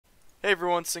Hey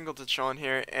everyone, Singleton Sean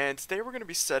here, and today we're going to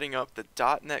be setting up the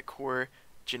 .NET Core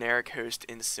generic host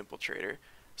in SimpleTrader.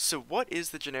 So what is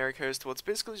the generic host? Well, it's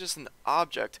basically just an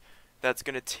object that's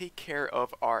going to take care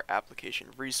of our application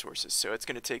resources. So it's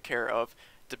going to take care of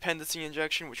dependency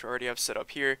injection, which we already have set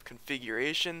up here,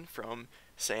 configuration from,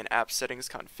 say, an app settings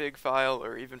config file,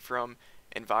 or even from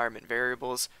environment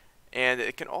variables, and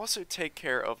it can also take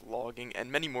care of logging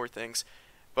and many more things.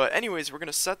 But anyways, we're going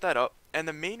to set that up, and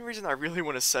the main reason I really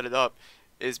want to set it up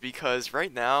is because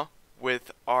right now, with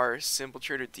our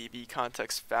SimpleTrader DB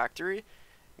context factory,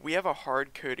 we have a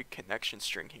hard-coded connection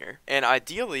string here. And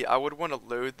ideally, I would want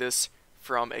to load this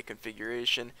from a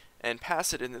configuration and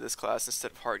pass it into this class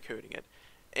instead of hard-coding it.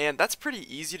 And that's pretty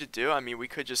easy to do. I mean, we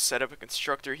could just set up a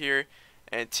constructor here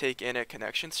and take in a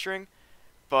connection string,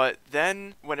 but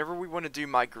then whenever we want to do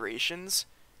migrations,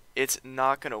 it's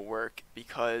not going to work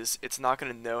because it's not going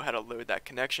to know how to load that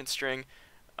connection string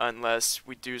unless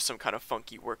we do some kind of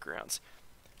funky workarounds.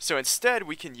 So instead,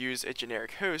 we can use a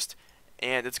generic host,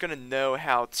 and it's going to know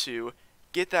how to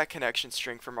get that connection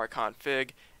string from our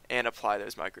config and apply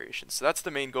those migrations. So that's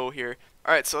the main goal here.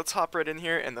 Alright, so let's hop right in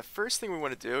here, and the first thing we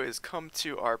want to do is come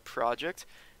to our project,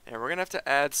 and we're going to have to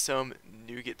add some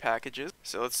Nuget packages.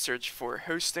 So let's search for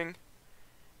hosting,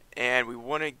 and we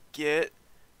want to get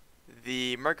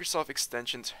the Microsoft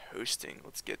extensions hosting.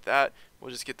 Let's get that.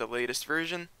 We'll just get the latest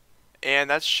version, and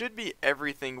that should be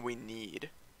everything we need.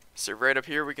 So right up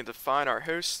here we can define our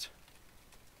host,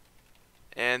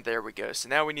 and there we go. So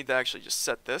now we need to actually just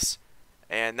set this,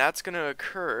 and that's going to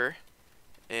occur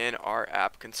in our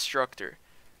app constructor.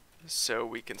 So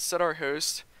we can set our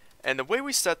host, and the way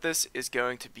we set this is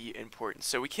going to be important.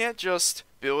 So we can't just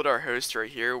build our host right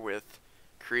here with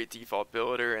create default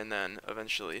builder and then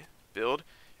eventually build.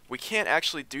 We can't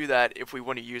actually do that if we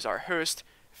want to use our host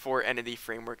for Entity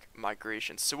Framework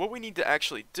migrations. So what we need to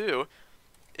actually do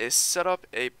is set up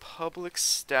a public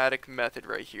static method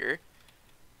right here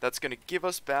that's going to give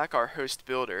us back our host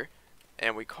builder,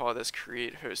 and we call this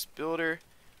create host builder,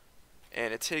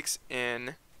 and it takes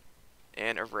in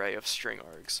an array of string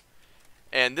args.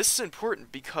 And this is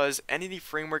important because Entity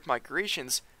Framework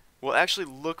migrations will actually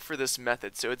look for this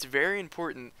method. So it's very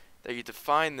important that you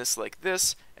define this like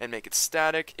this and make it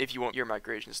static if you want your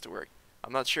migrations to work.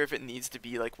 I'm not sure if it needs to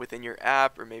be like within your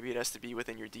app, or maybe it has to be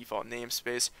within your default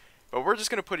namespace, but we're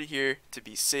just going to put it here to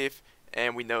be safe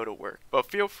and we know it'll work. But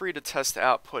feel free to test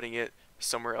out putting it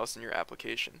somewhere else in your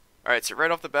application. Alright, so right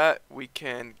off the bat we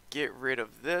can get rid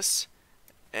of this,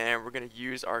 and we're going to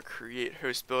use our create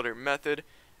host builder method,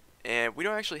 and we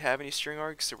don't actually have any string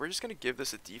args, so we're just going to give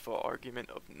this a default argument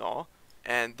of null,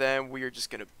 and then we are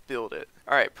just going to build it.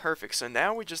 Alright, perfect. So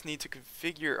now we just need to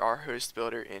configure our host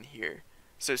builder in here.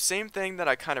 So same thing that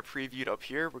I kind of previewed up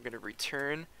here, we're going to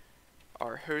return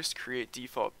our host create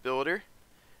default builder,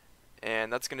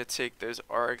 and that's going to take those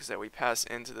args that we pass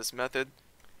into this method.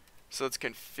 So let's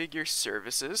configure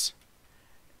services,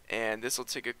 and this will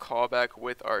take a callback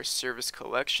with our service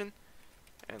collection,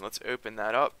 and let's open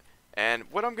that up. And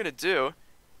what I'm going to do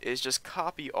is just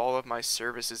copy all of my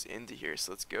services into here.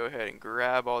 So let's go ahead and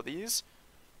grab all these.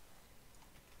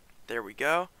 There we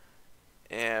go.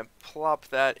 And plop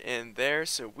that in there.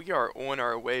 So we are on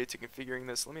our way to configuring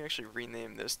this. Let me actually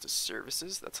rename this to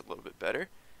services. That's a little bit better.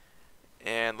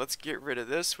 And let's get rid of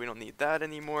this. We don't need that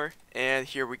anymore. And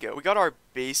here we go. We got our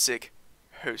basic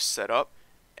host set up,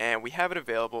 and we have it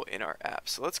available in our app.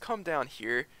 So let's come down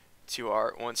here to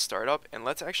our on startup, and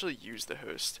let's actually use the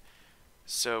host.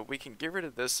 So we can get rid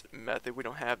of this method, we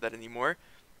don't have that anymore.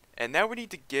 And now we need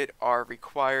to get our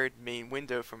required main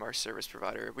window from our service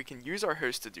provider. We can use our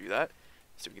host to do that.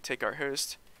 So we can take our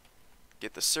host,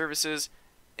 get the services,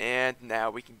 and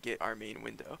now we can get our main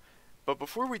window. But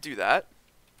before we do that,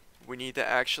 we need to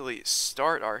actually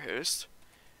start our host.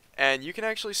 And you can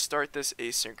actually start this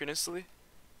asynchronously.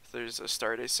 There's a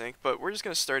start async, but we're just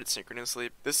going to start it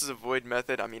synchronously. This is a void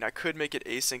method. I mean, I could make it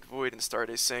async void and start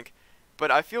async,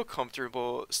 but I feel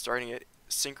comfortable starting it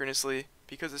synchronously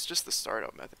because it's just the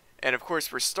startup method. And of course,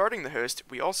 for starting the host,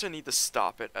 we also need to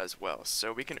stop it as well.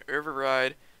 So we can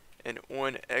override an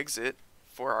on exit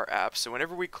for our app. So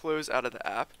whenever we close out of the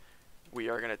app, we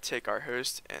are going to take our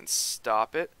host and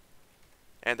stop it.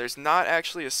 And there's not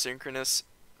actually a synchronous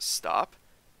stop,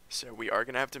 so we are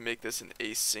going to have to make this an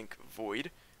async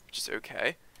void, which is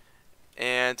okay.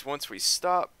 And once we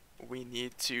stop, we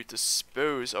need to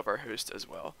dispose of our host as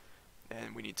well,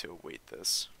 and we need to await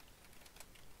this.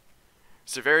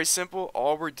 So very simple,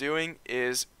 all we're doing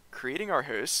is creating our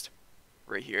host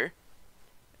right here,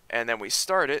 and then we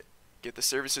start it, get the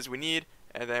services we need,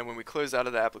 and then when we close out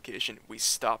of the application, we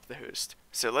stop the host.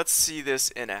 So let's see this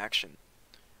in action.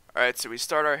 Alright, so we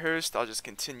start our host. I'll just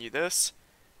continue this.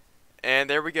 And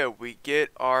there we go. We get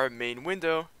our main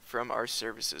window from our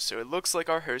services. So it looks like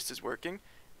our host is working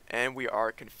and we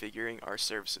are configuring our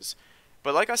services.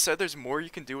 But like I said, there's more you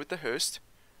can do with the host.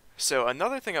 So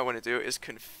another thing I want to do is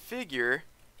configure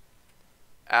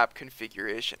app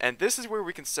configuration. And this is where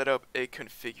we can set up a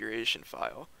configuration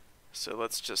file. So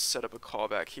let's just set up a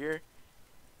callback here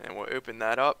and we'll open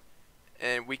that up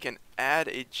and we can add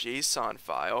a JSON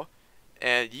file,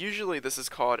 and usually this is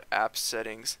called app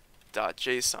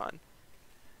settings.json.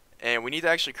 And we need to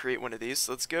actually create one of these.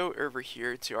 So let's go over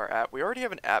here to our app. We already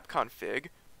have an app config,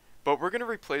 but we're going to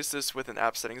replace this with an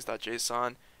app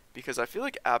settings.json because I feel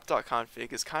like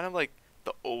app.config is kind of like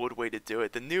the old way to do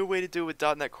it. The new way to do it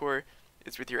with .NET Core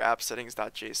is with your app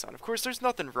settings.json. Of course, there's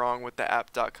nothing wrong with the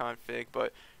app.config,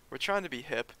 but we're trying to be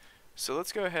hip. So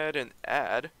let's go ahead and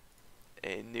add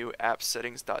a new app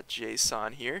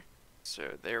settings.json here.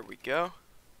 So there we go.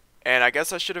 And I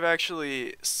guess I should have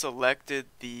actually selected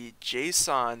the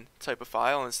JSON type of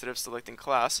file instead of selecting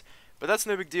class, but that's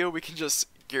no big deal. We can just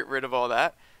get rid of all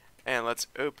that. And let's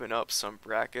open up some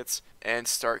brackets and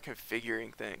start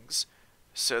configuring things.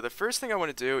 So the first thing I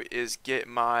want to do is get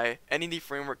my Entity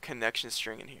Framework connection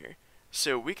string in here.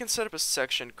 So we can set up a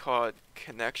section called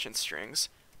connection strings,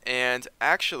 and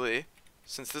actually,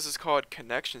 since this is called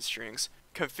connection strings,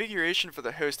 configuration for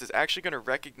the host is actually going to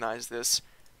recognize this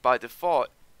by default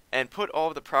and put all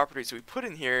of the properties we put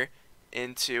in here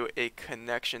into a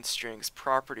connection strings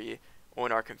property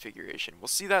on our configuration. We'll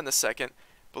see that in a second,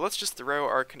 but let's just throw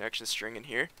our connection string in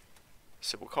here.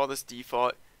 So we'll call this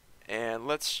default, and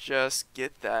let's just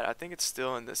get that. I think it's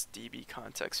still in this DB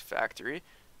context factory.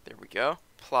 There we go.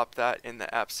 Plop that in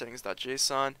the app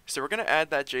settings.json. So we're going to add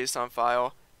that JSON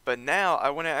file, but now I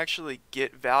want to actually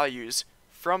get values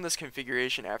from this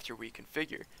configuration after we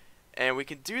configure. And we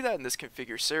can do that in this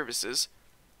configure services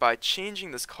by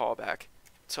changing this callback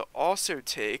to also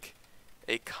take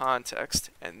a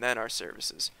context and then our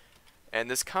services.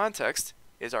 And this context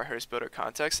is our host builder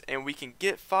context, and we can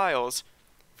get files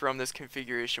from this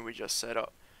configuration we just set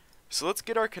up. So let's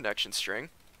get our connection string,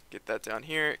 get that down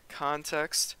here,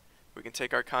 context. We can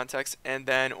take our context, and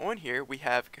then on here we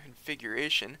have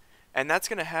configuration, and that's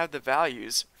going to have the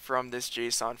values from this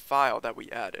JSON file that we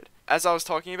added. As I was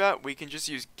talking about, we can just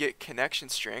use get connection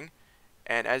string,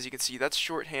 and as you can see, that's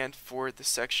shorthand for the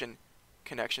section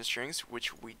connection strings,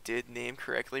 which we did name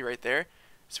correctly right there.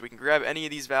 So we can grab any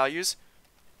of these values.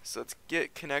 So let's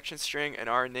get connection string, and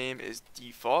our name is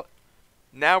default.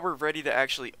 Now we're ready to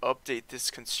actually update this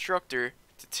constructor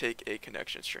to take a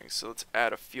connection string. So let's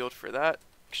add a field for that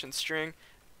connection string,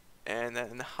 and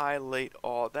then highlight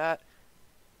all that,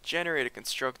 generate a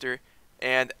constructor.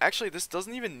 And actually, this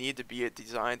doesn't even need to be a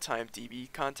design time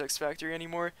DB context factory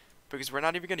anymore, because we're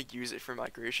not even going to use it for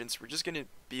migrations. We're just going to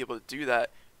be able to do that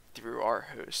through our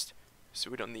host. So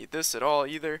we don't need this at all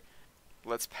either.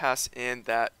 Let's pass in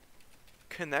that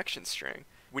connection string.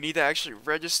 We need to actually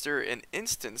register an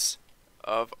instance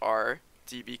of our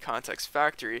DB context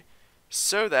factory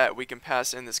so that we can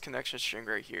pass in this connection string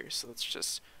right here. So let's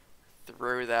just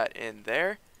throw that in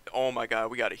there. Oh my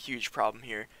god, we got a huge problem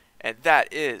here, and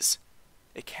that is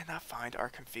it cannot find our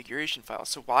configuration file.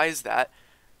 So why is that?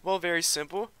 Well, very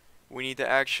simple. We need to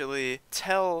actually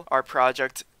tell our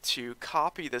project to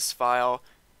copy this file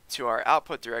to our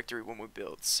output directory when we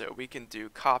build. So we can do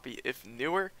copy if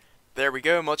newer. There we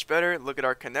go, much better. Look at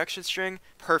our connection string.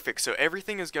 Perfect. So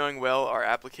everything is going well. Our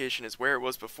application is where it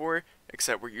was before,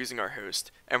 except we're using our host.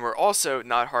 And we're also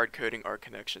not hard coding our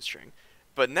connection string.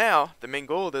 But now, the main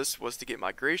goal of this was to get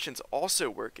migrations also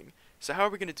working. So how are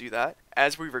we going to do that?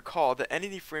 As we recall, the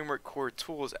Entity Framework core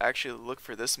tools actually look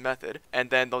for this method, and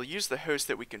then they'll use the host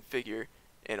that we configure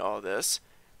in all this.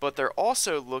 But they're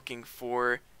also looking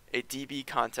for a DB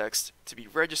context to be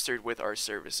registered with our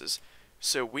services.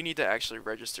 So we need to actually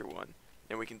register one.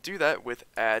 And we can do that with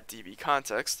add DB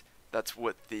context. That's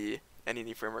what the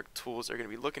Entity Framework tools are going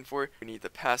to be looking for. We need to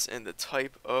pass in the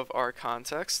type of our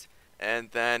context. And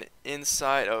then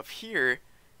inside of here,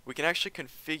 we can actually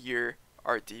configure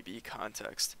our DB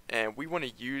context. And we want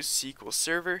to use SQL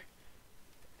Server,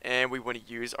 and we want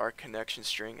to use our connection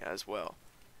string as well.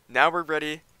 Now we're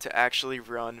ready to actually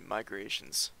run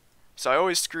migrations. So I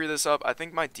always screw this up. I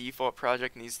think my default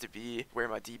project needs to be where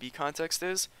my DB context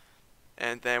is.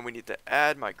 And then we need to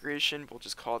add migration. We'll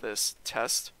just call this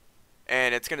test.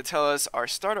 And it's going to tell us our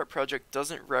startup project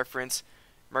doesn't reference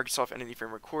Microsoft Entity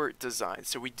Framework Core design.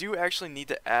 So we do actually need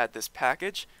to add this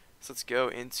package. So let's go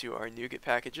into our Nuget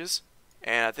Packages.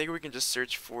 And I think we can just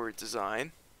search for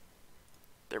design.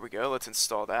 There we go. Let's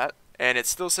install that. And it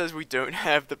still says we don't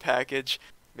have the package.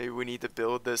 Maybe we need to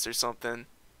build this or something.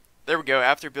 There we go,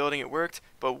 after building it worked,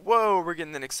 but whoa, we're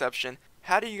getting an exception.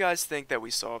 How do you guys think that we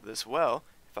solve this? Well,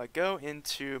 if I go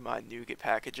into my Nuget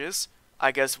Packages,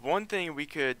 I guess one thing we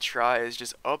could try is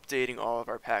just updating all of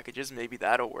our packages. Maybe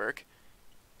that'll work.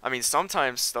 I mean,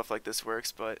 sometimes stuff like this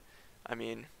works, but I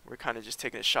mean, we're kind of just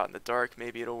taking a shot in the dark.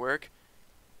 Maybe it'll work.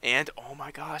 And oh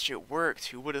my gosh, it worked.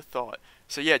 Who would have thought?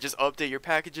 So yeah, just update your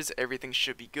packages. Everything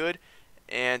should be good.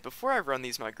 And before I run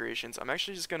these migrations, I'm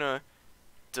actually just going to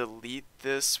delete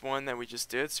this one that we just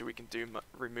did so we can do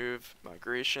remove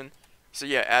migration. So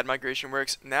yeah, add migration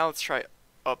works. Now let's try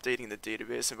updating the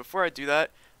database. And before I do that,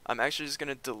 I'm actually just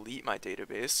going to delete my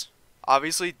database.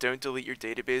 Obviously, don't delete your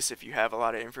database if you have a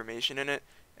lot of information in it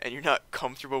and you're not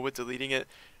comfortable with deleting it.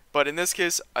 But in this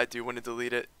case, I do want to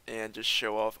delete it and just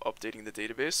show off updating the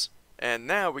database. And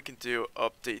now we can do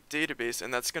update database,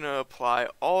 and that's going to apply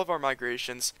all of our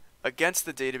migrations against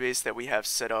the database that we have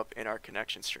set up in our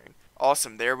connection string.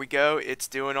 Awesome, there we go. It's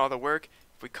doing all the work.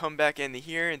 If we come back into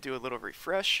here and do a little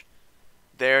refresh,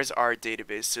 there's our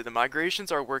database. So the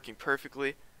migrations are working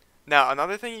perfectly. Now,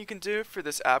 another thing you can do for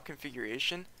this app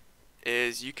configuration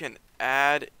is you can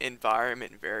add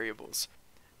environment variables.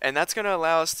 And that's going to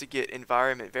allow us to get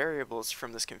environment variables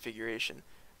from this configuration.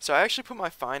 So I actually put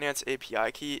my finance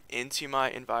API key into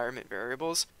my environment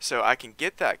variables, so I can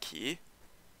get that key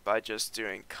by just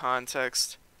doing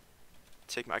context,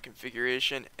 take my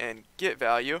configuration, and get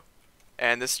value.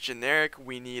 And this generic,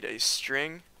 we need a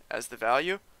string as the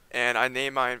value. And I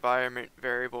name my environment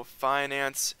variable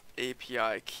finance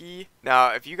API key. Now,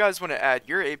 if you guys want to add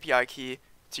your API key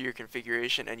to your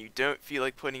configuration and you don't feel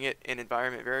like putting it in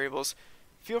environment variables,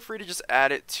 feel free to just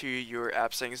add it to your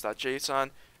app settings.json.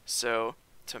 So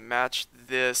to match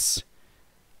this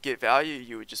get value,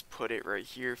 you would just put it right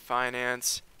here,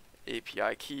 finance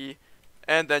API key,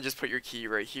 and then just put your key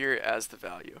right here as the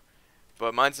value.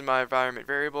 But mine's in my environment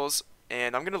variables,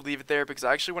 and I'm going to leave it there because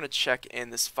I actually want to check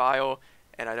in this file,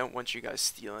 and I don't want you guys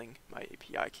stealing my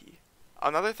API key.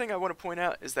 Another thing I want to point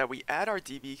out is that we add our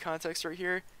DB context right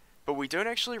here, but we don't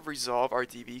actually resolve our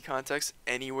DB context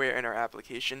anywhere in our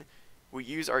application. We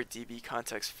use our DB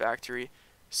context factory.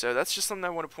 So that's just something I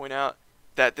want to point out,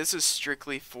 that this is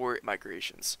strictly for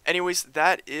migrations. Anyways,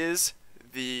 that is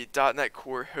the .NET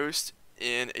Core host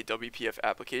in a WPF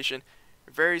application.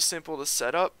 Very simple to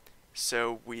set up.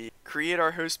 So we create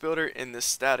our host builder in this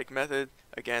static method.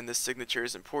 Again, this signature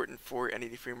is important for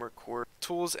Entity Framework Core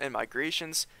tools and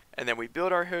migrations. And then we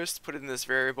build our host, put it in this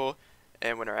variable,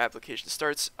 and when our application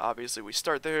starts, obviously we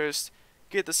start the host,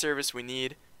 get the service we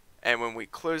need, and when we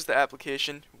close the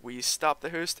application, we stop the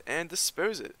host and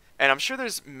dispose it. And I'm sure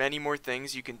there's many more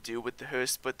things you can do with the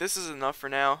host, but this is enough for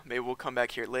now. Maybe we'll come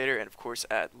back here later and of course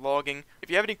add logging. If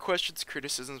you have any questions,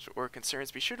 criticisms, or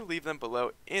concerns, be sure to leave them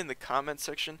below in the comment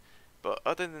section. But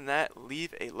other than that,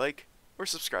 leave a like or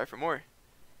subscribe for more.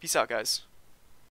 Peace out, guys.